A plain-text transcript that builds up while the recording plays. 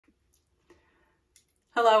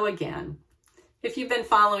Hello again. If you've been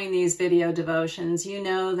following these video devotions, you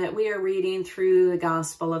know that we are reading through the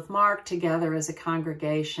Gospel of Mark together as a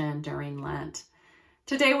congregation during Lent.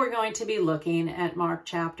 Today we're going to be looking at Mark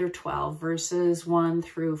chapter 12, verses 1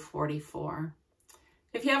 through 44.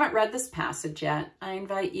 If you haven't read this passage yet, I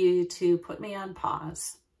invite you to put me on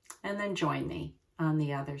pause and then join me on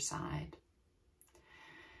the other side.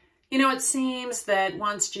 You know, it seems that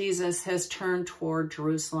once Jesus has turned toward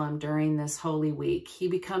Jerusalem during this Holy Week, he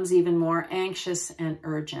becomes even more anxious and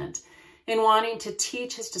urgent in wanting to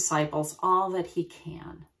teach his disciples all that he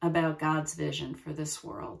can about God's vision for this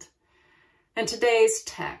world. And today's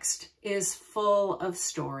text is full of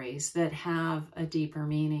stories that have a deeper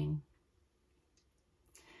meaning.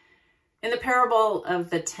 In the parable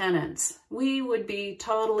of the tenants, we would be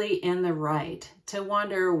totally in the right to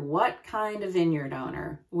wonder what kind of vineyard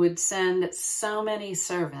owner would send so many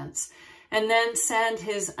servants and then send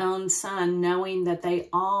his own son knowing that they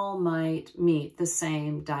all might meet the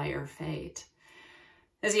same dire fate.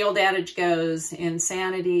 As the old adage goes,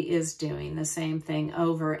 insanity is doing the same thing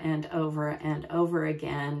over and over and over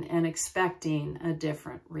again and expecting a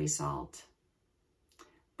different result.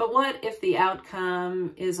 But what if the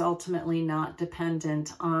outcome is ultimately not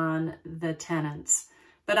dependent on the tenants,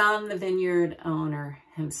 but on the vineyard owner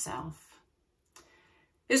himself?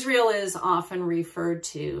 Israel is often referred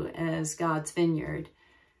to as God's vineyard.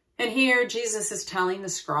 And here Jesus is telling the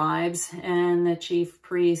scribes and the chief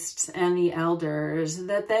priests and the elders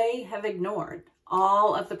that they have ignored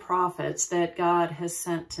all of the prophets that God has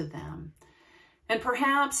sent to them. And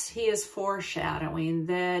perhaps he is foreshadowing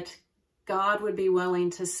that God would be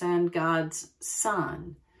willing to send God's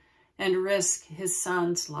son and risk his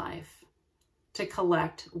son's life to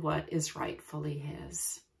collect what is rightfully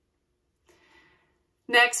his.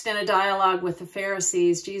 Next, in a dialogue with the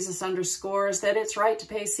Pharisees, Jesus underscores that it's right to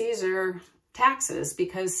pay Caesar taxes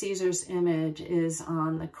because Caesar's image is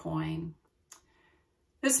on the coin.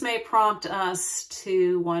 This may prompt us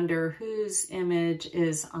to wonder whose image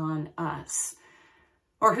is on us,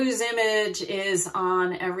 or whose image is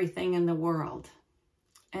on everything in the world?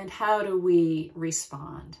 And how do we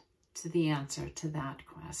respond to the answer to that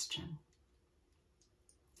question?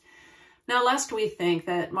 Now, lest we think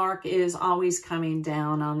that Mark is always coming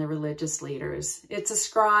down on the religious leaders, it's a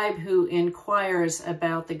scribe who inquires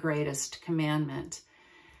about the greatest commandment,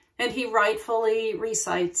 and he rightfully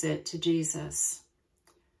recites it to Jesus.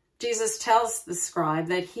 Jesus tells the scribe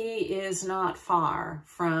that he is not far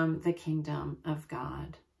from the kingdom of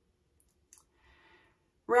God.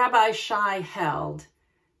 Rabbi Shai Held,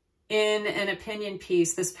 in an opinion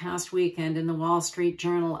piece this past weekend in the Wall Street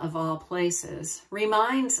Journal of all places,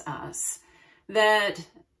 reminds us that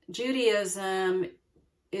Judaism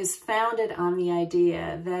is founded on the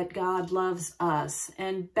idea that God loves us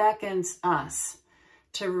and beckons us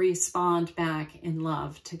to respond back in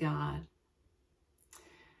love to God.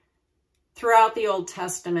 Throughout the Old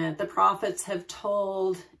Testament, the prophets have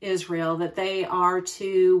told Israel that they are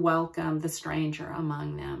to welcome the stranger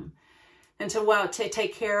among them and to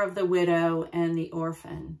take care of the widow and the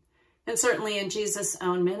orphan. And certainly in Jesus'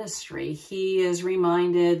 own ministry, he is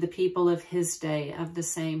reminded the people of his day of the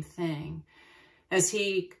same thing, as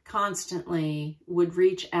he constantly would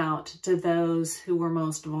reach out to those who were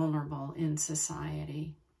most vulnerable in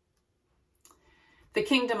society. The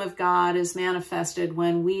kingdom of God is manifested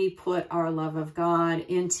when we put our love of God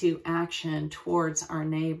into action towards our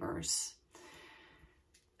neighbors.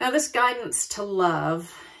 Now, this guidance to love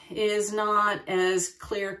is not as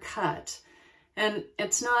clear-cut, and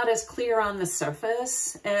it's not as clear on the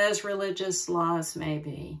surface as religious laws may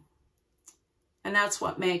be. And that's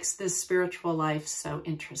what makes this spiritual life so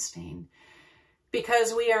interesting,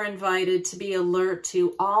 because we are invited to be alert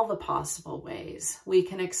to all the possible ways we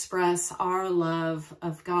can express our love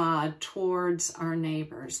of God towards our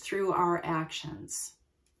neighbors through our actions.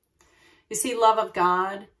 You see, love of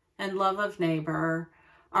God and love of neighbor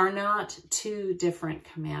are not two different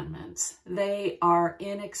commandments. They are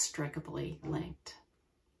inextricably linked.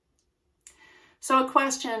 So a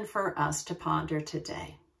question for us to ponder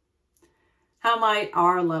today: how might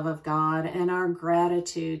our love of God and our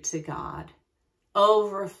gratitude to God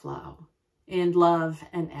overflow in love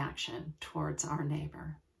and action towards our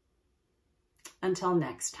neighbor? Until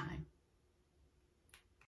next time.